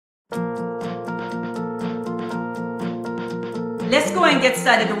Let's go and get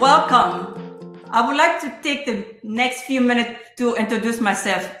started. Welcome. I would like to take the next few minutes to introduce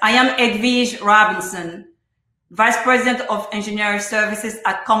myself. I am Edwige Robinson, Vice President of Engineering Services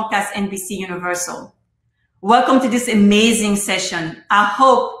at Comcast NBC Universal. Welcome to this amazing session. I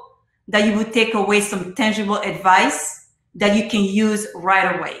hope that you will take away some tangible advice that you can use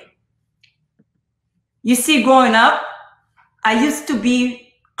right away. You see, growing up, I used to be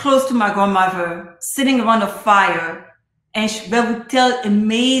close to my grandmother, sitting around a fire, and she would tell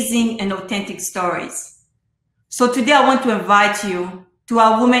amazing and authentic stories. So today I want to invite you to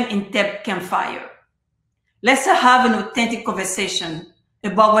our Women in Tech campfire. Let's have an authentic conversation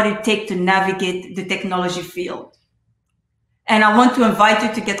about what it takes to navigate the technology field. And I want to invite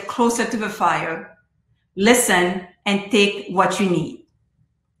you to get closer to the fire, listen, and take what you need.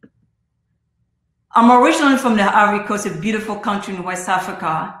 I'm originally from the Ivory Coast, a beautiful country in West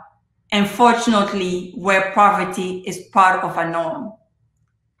Africa, and fortunately, where poverty is part of a norm.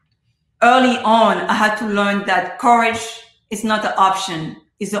 Early on, I had to learn that courage is not an option,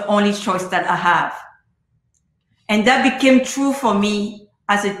 it's the only choice that I have. And that became true for me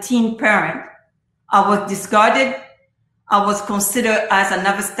as a teen parent. I was discarded, I was considered as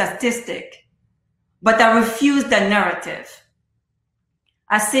another statistic, but I refused that narrative.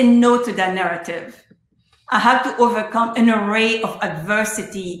 I said no to that narrative. I had to overcome an array of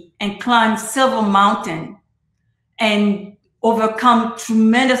adversity and climb several mountains and overcome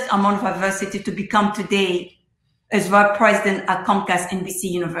tremendous amount of adversity to become today as Vice President at Comcast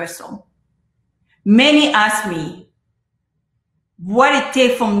NBC Universal. Many ask me what it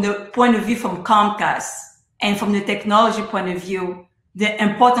takes from the point of view from Comcast and from the technology point of view, the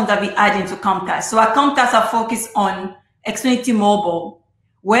importance that we add into Comcast. So at Comcast, I focus on Xfinity Mobile,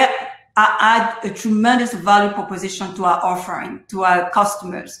 where I add a tremendous value proposition to our offering, to our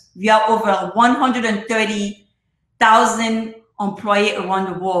customers. We have over 130,000 employees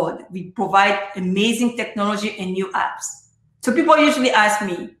around the world. We provide amazing technology and new apps. So people usually ask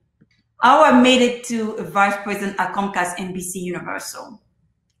me, how I made it to a Vice President at Comcast NBC Universal.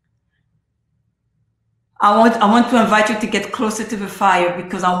 I want to invite you to get closer to the fire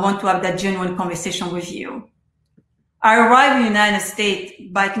because I want to have that genuine conversation with you. I arrived in the United States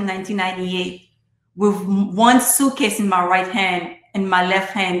back in 1998 with one suitcase in my right hand and my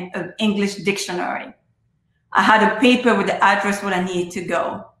left hand an English dictionary. I had a paper with the address where I needed to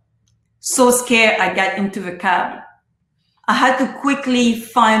go. So scared, I got into the cab. I had to quickly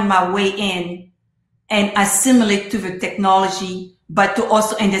find my way in and assimilate to the technology, but to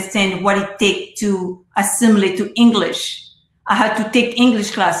also understand what it takes to assimilate to English. I had to take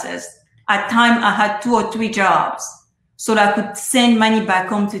English classes. At times, I had 2 or 3 jobs, so that I could send money back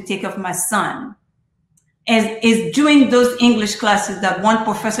home to take care of my son. And it's during those English classes that one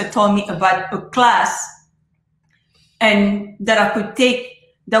professor told me about a class and that I could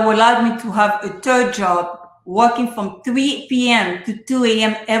take that would allow me to have a 3rd job working from 3 p.m. to 2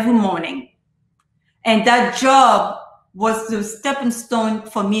 a.m. every morning. And that job was the stepping stone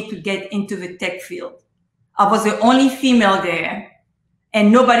for me to get into the tech field. I was the only female there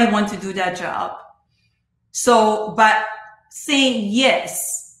and nobody wanted to do that job. So by saying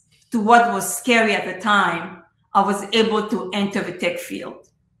yes to what was scary at the time, I was able to enter the tech field.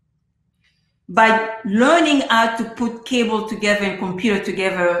 By learning how to put cable together and computer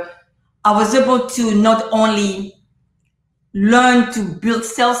together, I was able to not only learn to build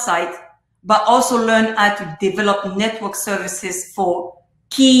cell sites, but also learn how to develop network services for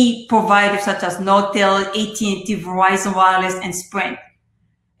key providers such as Nortel, AT&T, Verizon Wireless, and Sprint.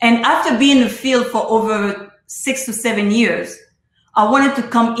 And after being in the field for over 6 to 7 years, I wanted to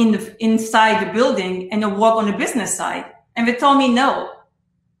come inside the building and work on the business side. And they told me no.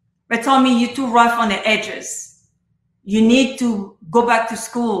 They told me you're too rough on the edges. You need to go back to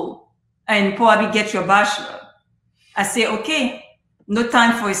school and probably get your bachelor. I said, okay, no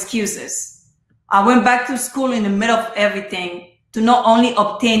time for excuses. I went back to school in the middle of everything to not only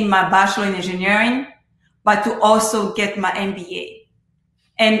obtain my bachelor in engineering, but to also get my MBA.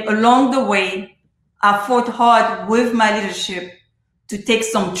 And along the way, I fought hard with my leadership to take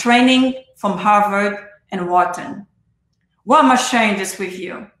some training from Harvard and Wharton. Why am I sharing this with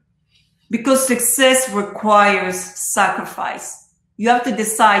you? Because success requires sacrifice. You have to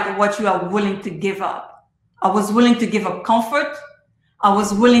decide what you are willing to give up. I was willing to give up comfort. I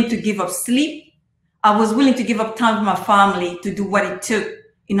was willing to give up sleep. I was willing to give up time with my family to do what it took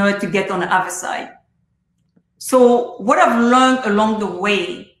in order to get on the other side. So what I've learned along the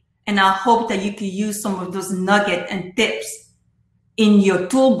way, and I hope that you can use some of those nuggets and tips in your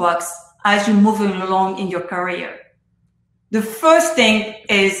toolbox as you're moving along in your career. The first thing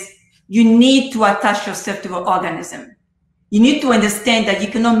is you need to attach yourself to the organism. You need to understand that you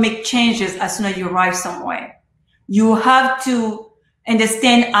cannot make changes as soon as you arrive somewhere. You have to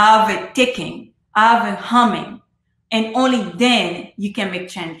understand how the ticking, how the humming, and only then you can make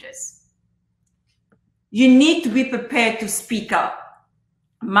changes. You need to be prepared to speak up.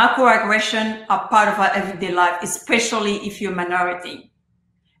 Microaggressions are part of our everyday life, especially if you're a minority.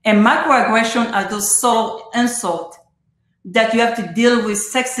 And microaggression are those subtle insults that you have to deal with,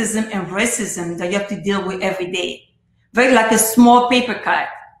 sexism and racism that you have to deal with every day. Very like a small paper cut.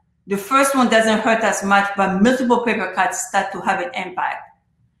 The first one doesn't hurt as much, but multiple paper cuts start to have an impact.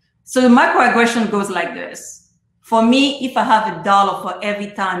 So the microaggression goes like this. For me, if I have $1 for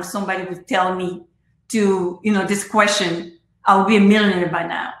every time somebody would tell me to, this question, I will be a millionaire by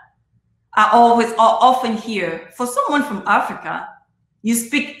now. I often hear, for someone from Africa, you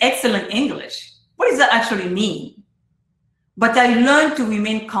speak excellent English. What does that actually mean? But I learned to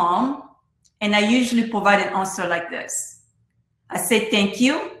remain calm, and I usually provide an answer like this. I say thank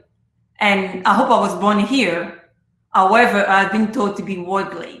you, and I hope I was born here. However, I've been told to be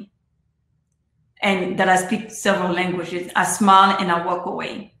worldly and that I speak several languages. I smile and I walk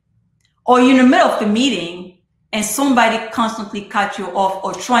away. Or you're in the middle of the meeting and somebody constantly cut you off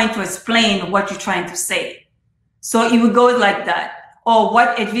or trying to explain what you're trying to say. So it would go like that. Or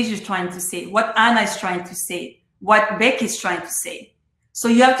what Edwige is trying to say, what Anna is trying to say, what Becky is trying to say. So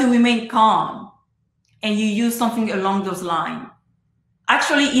you have to remain calm and you use something along those lines.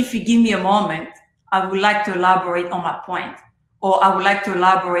 Actually, if you give me a moment, I would like to elaborate on my point, or I would like to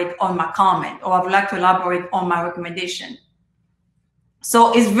elaborate on my comment, or I would like to elaborate on my recommendation.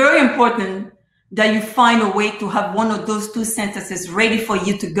 So it's very important that you find a way to have one of those two sentences ready for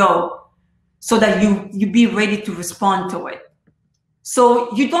you to go so that you be ready to respond to it.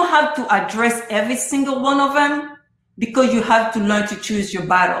 So you don't have to address every single one of them because you have to learn to choose your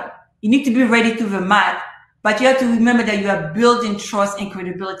battle. You need to be ready to the mat, but you have to remember that you are building trust and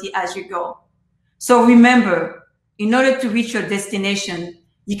credibility as you go. So remember, in order to reach your destination,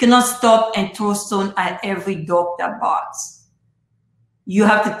 you cannot stop and throw stone at every dog that barks. You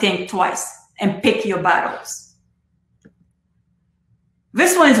have to think twice and pick your battles.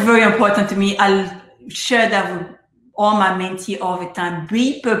 This one is very important to me. I share that with all my mentees all the time.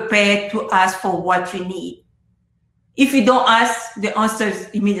 Be prepared to ask for what you need. If you don't ask, the answer is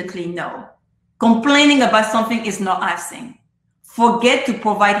immediately no. Complaining about something is not asking. Forget to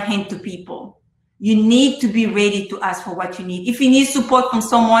provide hint to people. You need to be ready to ask for what you need. If you need support from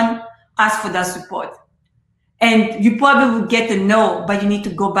someone, ask for that support. And you probably will get a no, but you need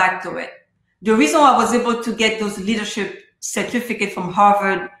to go back to it. The reason why I was able to get those leadership certificates from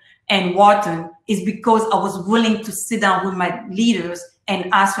Harvard and Wharton is because I was willing to sit down with my leaders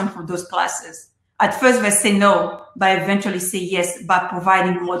and ask them for those classes. At first, they say no, but eventually say yes by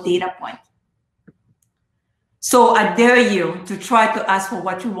providing more data points. So I dare you to try to ask for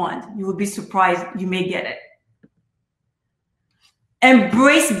what you want. You will be surprised, you may get it.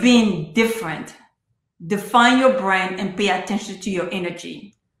 Embrace being different. Define your brand and pay attention to your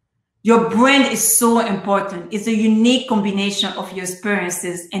energy. Your brand is so important. It's a unique combination of your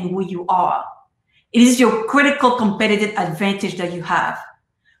experiences and who you are. It is your critical competitive advantage that you have.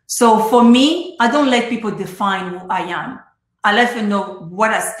 So for me, I don't let people define who I am. I let them know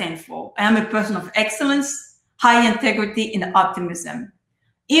what I stand for. I am a person of excellence, high integrity, and optimism.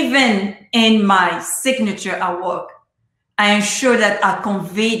 Even in my signature at work, I ensure that I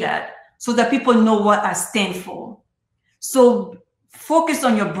convey that so that people know what I stand for. So focus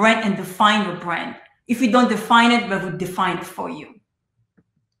on your brand and define your brand. If you don't define it, we will define it for you.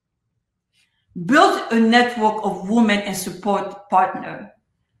 Build a network of women and support partners.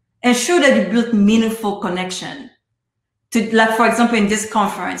 Ensure that you build meaningful connection. Like, for example, in this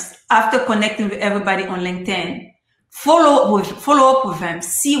conference, after connecting with everybody on LinkedIn, follow up with them,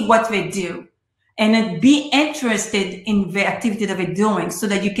 see what they do, and then be interested in the activity that they're doing so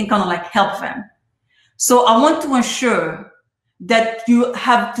that you can kind of like help them. So I want to ensure that you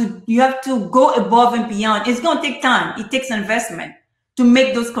have to go above and beyond. It's going to take time. It takes investment to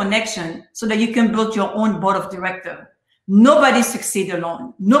make those connections so that you can build your own board of directors. Nobody succeeds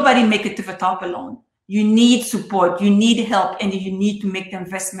alone. Nobody make it to the top alone. You need support, you need help, and you need to make the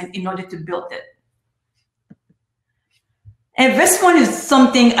investment in order to build it. And this one is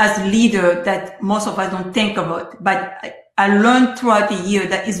something as a leader that most of us don't think about, but I learned throughout the year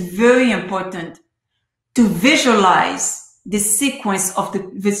that it's very important to visualize the sequence of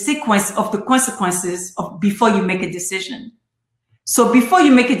the consequences before you make a decision. So before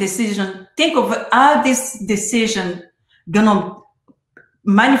you make a decision, think of how this decision gonna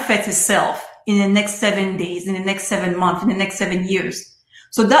manifest itself in the next 7 days, in the next 7 months, in the next 7 years.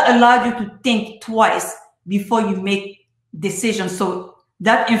 So that allows you to think twice before you make decisions. So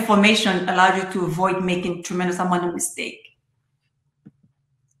that information allows you to avoid making tremendous amount of mistake.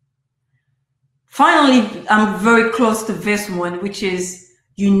 Finally, I'm very close to this one, which is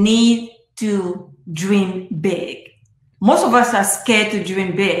you need to dream big. Most of us are scared to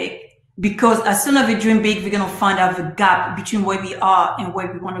dream big because as soon as we dream big, we're going to find out the gap between where we are and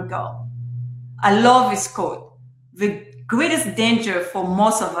where we want to go. I love this quote. The greatest danger for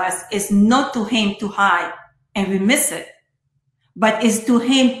most of us is not to aim too high and we miss it, but is to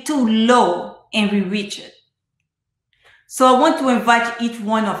aim too low and we reach it. So I want to invite each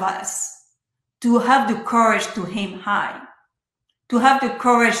one of us to have the courage to aim high, to have the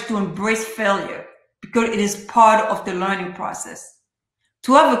courage to embrace failure because it is part of the learning process,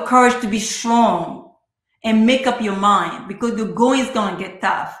 to have the courage to be strong and make up your mind because the going is going to get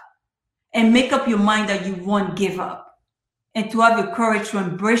tough, and make up your mind that you won't give up, and to have the courage to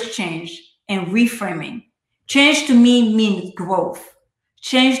embrace change and reframing. Change to me means growth.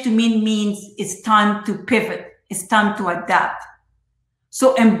 Change to me means it's time to pivot. It's time to adapt.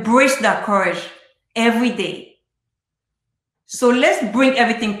 So embrace that courage every day. So let's bring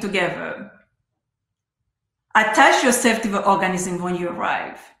everything together. Attach yourself to the organism when you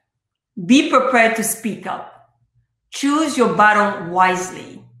arrive. Be prepared to speak up. Choose your battle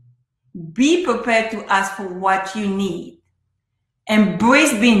wisely. Be prepared to ask for what you need.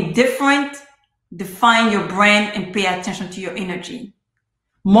 Embrace being different. Define your brand and pay attention to your energy.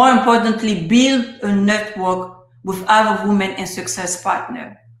 More importantly, build a network with other women and success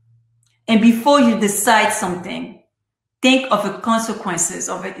partners. And before you decide something, think of the consequences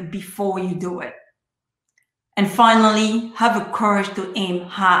of it before you do it. And finally, have the courage to aim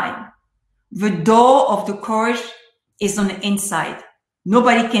high. The door of the courage is on the inside.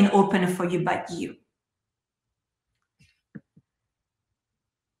 Nobody can open it for you but you.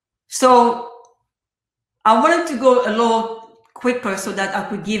 So I wanted to go a little quicker so that I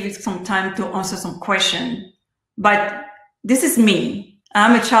could give you some time to answer some questions. But this is me.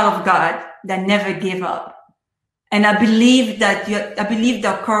 I'm a child of God that never gave up. And I believe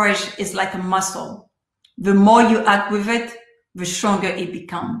that courage is like a muscle. The more you act with it, the stronger it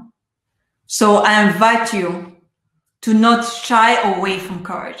becomes. So I invite you to not shy away from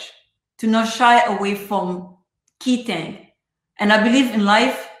courage, to not shy away from key things. And I believe in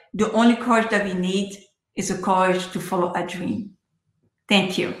life, the only courage that we need is the courage to follow a dream.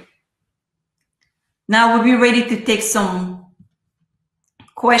 Thank you. Now we'll be ready to take some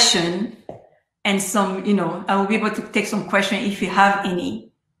question and some, I will be able to take some question if you have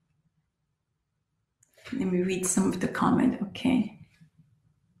any. Let me read some of the comment, okay.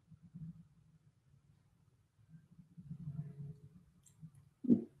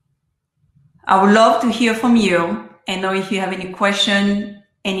 I would love to hear from you and know if you have any question,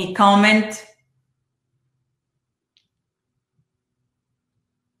 any comment.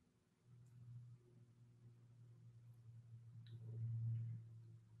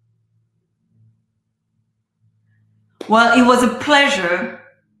 Well, it was a pleasure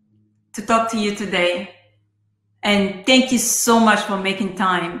to talk to you today. And thank you so much for making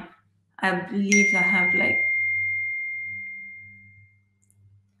time. I believe I have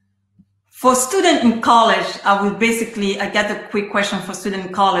for student in college, I got a quick question for student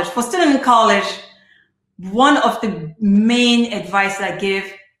in college. For student in college, one of the main advice I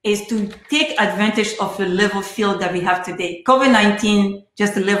give is to take advantage of the level field that we have today. COVID-19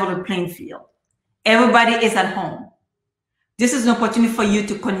 just leveled the playing field. Everybody is at home. This is an opportunity for you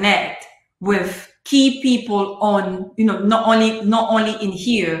to connect with key people on, not only in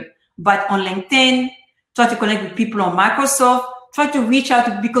here, but on LinkedIn. Try to connect with people on Microsoft. Try to reach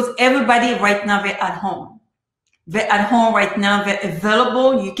out because everybody right now, they're at home. They're at home right now. They're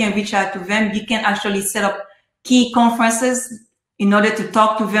available. You can reach out to them. You can actually set up key conferences in order to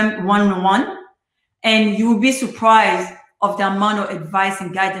talk to them one-on-one. And you will be surprised of the amount of advice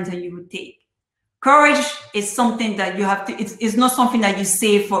and guidance that you would take. Courage is something that you have to, it's not something that you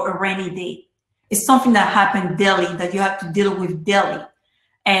save for a rainy day. It's something that happens daily, that you have to deal with daily.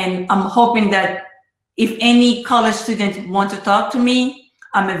 And I'm hoping that if any college student want to talk to me,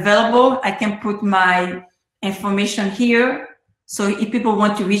 I'm available. I can put my information here. So if people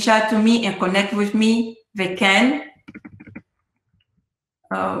want to reach out to me and connect with me, they can.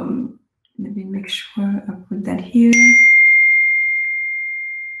 Let me make sure I put that here.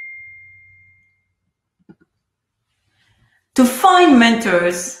 To find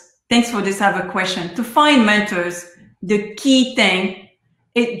mentors, thanks for this other question. To find mentors, the key thing,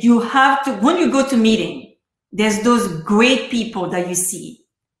 you have to, when you go to meeting, there's those great people that you see.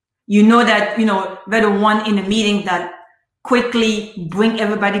 You know that, they're the one in the meeting that quickly bring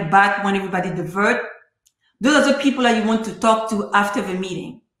everybody back when everybody divert. Those are the people that you want to talk to after the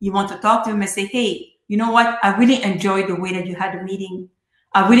meeting. You want to talk to them and say, hey, you know what? I really enjoyed the way that you had the meeting.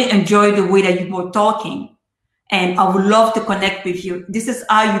 I really enjoyed the way that you were talking. And I would love to connect with you. This is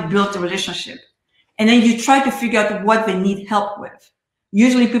how you build a relationship. And then you try to figure out what they need help with.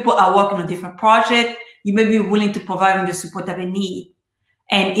 Usually people are working on a different project. You may be willing to provide them the support that they need.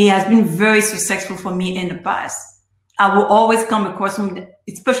 And it has been very successful for me in the past. I will always come across them,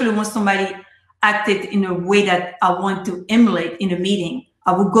 especially when somebody acted in a way that I want to emulate in a meeting.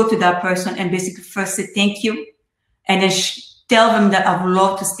 I will go to that person and basically first say thank you, and then tell them that I would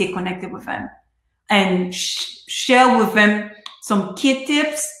love to stay connected with them, and share with them some key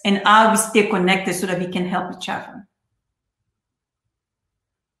tips and how we stay connected so that we can help each other.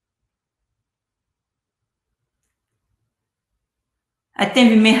 I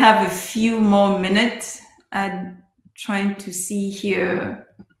think we may have a few more minutes. I'm trying to see here.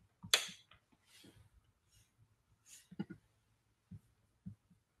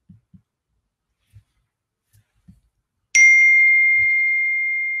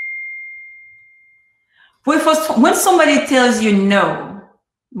 When somebody tells you no,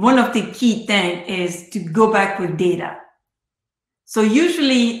 one of the key things is to go back with data. So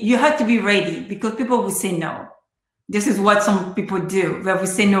usually you have to be ready, because people will say no. This is what some people do, where we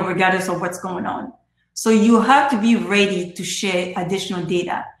say no regardless of what's going on. So you have to be ready to share additional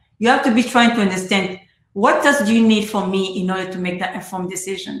data. You have to be trying to understand, what do you need from me in order to make that informed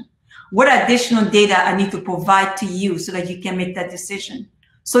decision? What additional data I need to provide to you so that you can make that decision?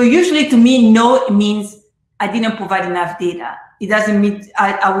 So usually to me, no means I didn't provide enough data. It doesn't mean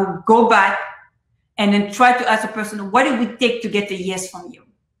I will go back and then try to ask a person, what it would take to get a yes from you?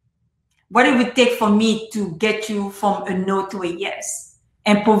 What it would take for me to get you from a no to a yes?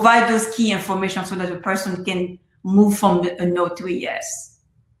 And provide those key information so that the person can move from a no to a yes.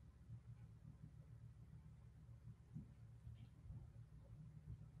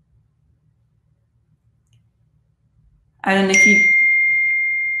 I don't know if you...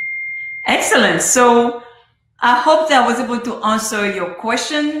 Excellent. So I hope that I was able to answer your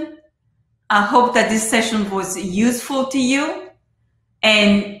question. I hope that this session was useful to you.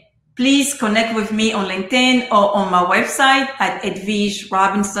 And please connect with me on LinkedIn or on my website at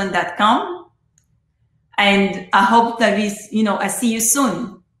edwigerobinson.com. And I hope that I see you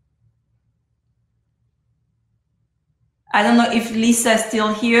soon. I don't know if Lisa's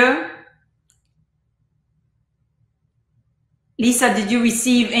still here. Lisa, did you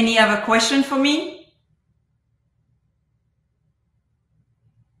receive any other question for me?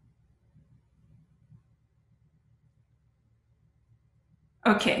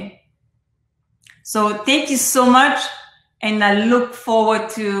 Okay. So thank you so much. And I look forward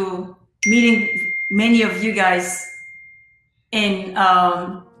to meeting many of you guys. And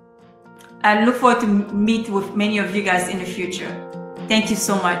I look forward to meet with many of you guys in the future. Thank you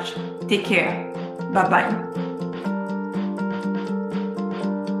so much. Take care. Bye-bye.